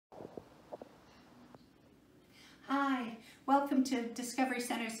Welcome to Discovery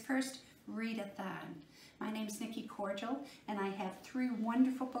Center's first Read-A-Thon. My name is Nikki Corgel, and I have 3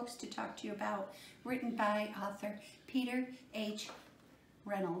 wonderful books to talk to you about, written by author Peter H.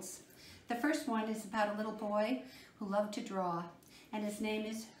 Reynolds. The first one is about a little boy who loved to draw, and his name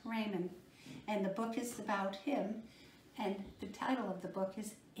is Raymond. And the book is about him, and the title of the book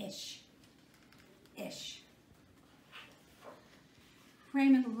is Ish. Ish.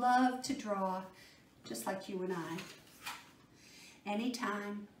 Raymond loved to draw, just like you and I.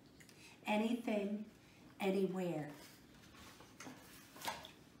 Anytime, anything, anywhere.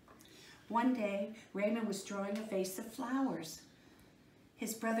 One day, Raymond was drawing a vase of flowers.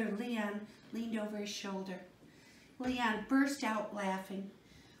 His brother Leon leaned over his shoulder. Leon burst out laughing.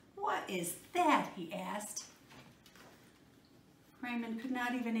 "What is that?" he asked. Raymond could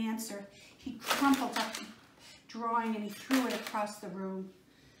not even answer. He crumpled up the drawing and he threw it across the room.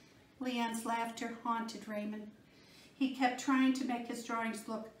 Leon's laughter haunted Raymond. He kept trying to make his drawings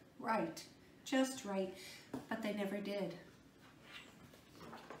look right, just right, but they never did.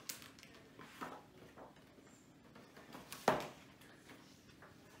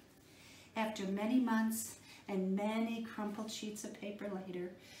 After many months and many crumpled sheets of paper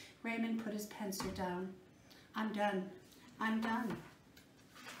later, Raymond put his pencil down. "I'm done. I'm done."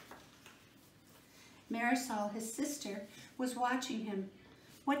 Marisol, his sister, was watching him.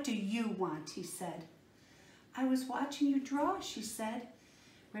 "What do you want?" he said. "I was watching you draw," she said.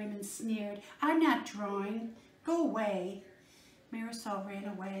 Raymond sneered. "I'm not drawing. Go away." Marisol ran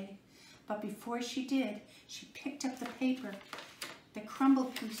away, but before she did, she picked up the paper, the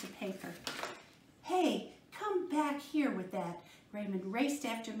crumbled piece of paper. "Hey, come back here with that." Raymond raced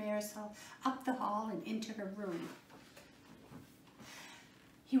after Marisol up the hall and into her room.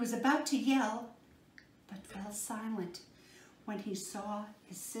 He was about to yell, but fell silent when he saw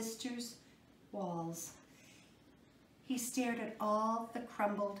his sister's walls. He stared at all the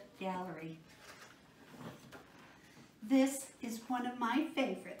crumbled gallery. "This is one of my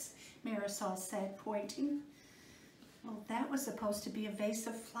favorites," Marisol said, pointing. "Well, that was supposed to be a vase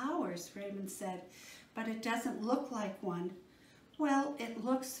of flowers," Raymond said, "but it doesn't look like one." "Well, it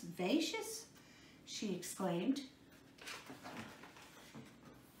looks vase-ish," she exclaimed.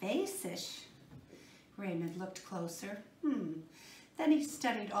 "Vase-ish?" Raymond looked closer. Then he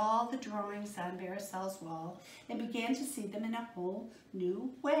studied all the drawings on Marisol's wall and began to see them in a whole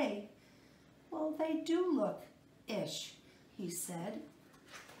new way. "Well, they do look ish," he said.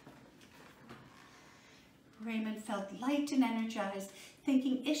 Raymond felt light and energized,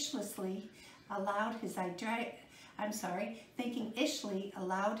 thinking ishly allowed his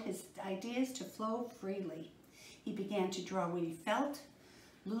ideas to flow freely. He began to draw what he felt,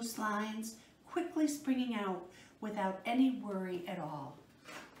 loose lines, quickly springing out without any worry at all.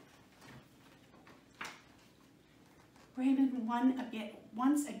 Raymond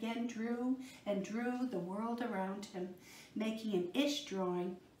once again drew and drew the world around him, making an ish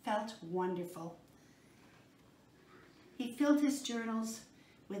drawing felt wonderful. He filled his journals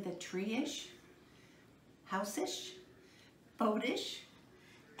with a tree-ish, house-ish, boat-ish,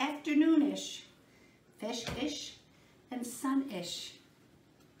 afternoon-ish, fish-ish, and sun-ish.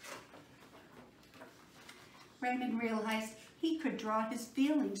 Raymond realized he could draw his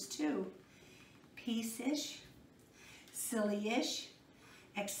feelings too. Peace-ish, silly-ish,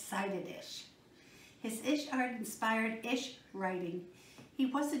 excited-ish. His ish art inspired ish writing. He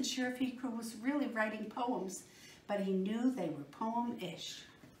wasn't sure if he was really writing poems, but he knew they were poem-ish.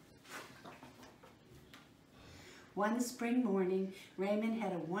 One spring morning, Raymond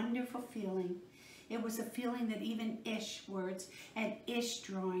had a wonderful feeling. It was a feeling that even ish words and ish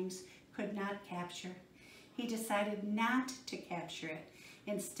drawings could not capture. He decided not to capture it.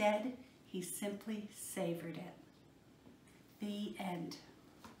 Instead, he simply savored it. The end.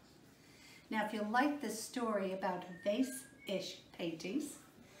 Now, if you like this story about vase-ish paintings,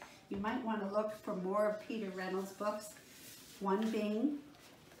 you might want to look for more of Peter Reynolds' books, one being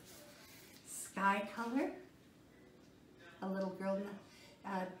Sky Color, a little girl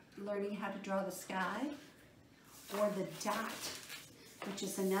learning how to draw the sky, or The Dot, which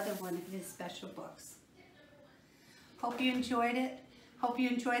is another one of his special books. Hope you enjoyed it. Hope you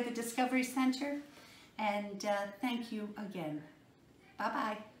enjoyed the Discovery Center. And thank you again.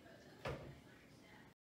 Bye-bye.